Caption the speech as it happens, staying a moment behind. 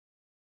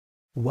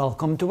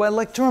Welcome to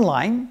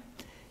ilectureonline.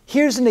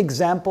 Here's an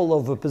example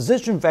of a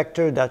position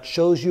vector that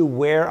shows you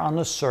where on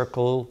a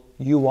circle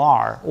you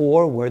are,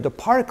 or where the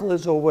particle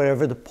is, or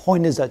wherever the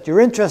point is that you're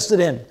interested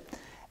in.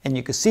 And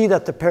you can see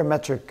that the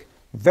parametric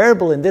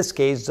variable in this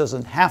case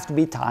doesn't have to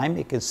be time,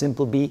 it can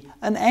simply be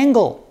an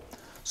angle.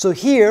 So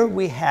here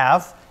we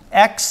have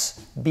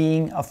x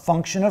being a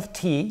function of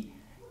t,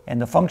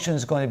 and the function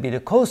is going to be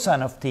the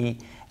cosine of t,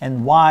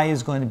 and y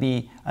is going to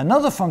be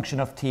another function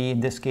of t,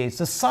 in this case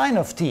the sine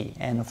of t.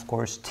 And of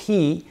course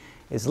t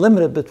is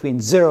limited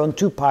between 0 and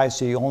 2 pi,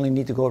 so you only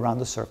need to go around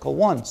the circle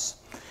once.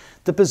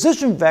 The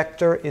position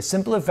vector is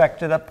simply a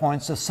vector that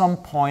points to some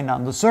point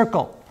on the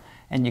circle.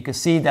 And you can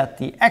see that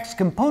the x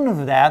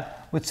component of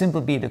that would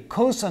simply be the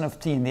cosine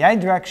of t in the I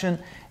direction,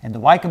 and the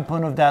y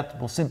component of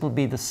that will simply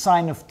be the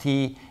sine of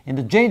t in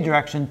the j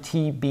direction,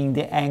 t being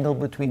the angle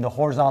between the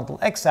horizontal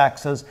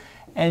x-axis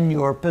and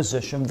your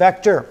position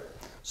vector.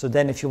 So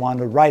then if you want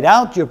to write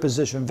out your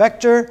position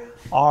vector,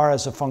 r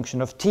as a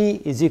function of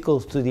t is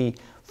equal to the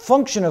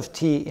function of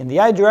t in the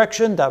I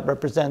direction, that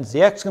represents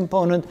the x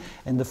component,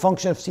 and the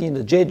function of t in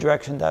the j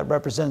direction, that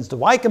represents the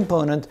y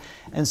component.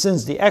 And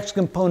since the x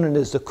component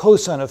is the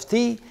cosine of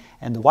t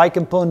and the y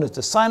component is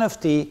the sine of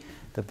t,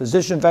 the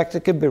position vector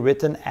can be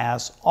written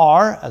as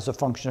r as a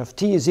function of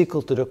t is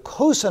equal to the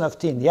cosine of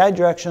t in the I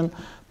direction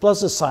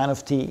plus the sine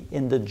of t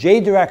in the j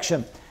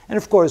direction. And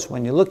of course,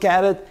 when you look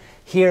at it,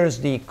 here's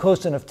the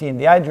cosine of t in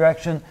the I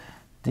direction,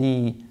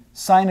 the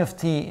sine of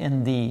t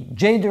in the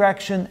j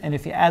direction, and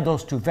if you add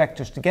those two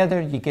vectors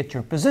together, you get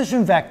your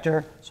position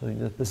vector. So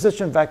the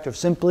position vector is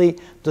simply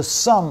the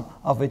sum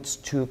of its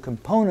two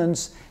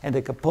components, and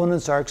the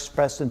components are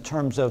expressed in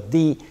terms of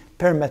the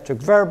parametric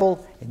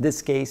variable, in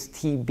this case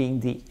t being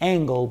the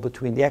angle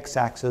between the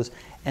x-axis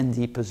and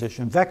the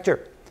position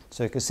vector.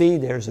 So you can see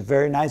there's a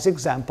very nice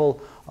example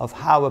of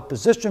how a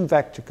position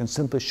vector can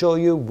simply show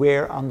you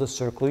where on the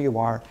circle you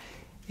are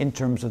in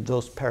terms of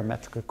those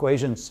parametric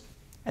equations.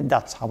 And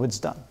that's how it's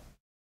done.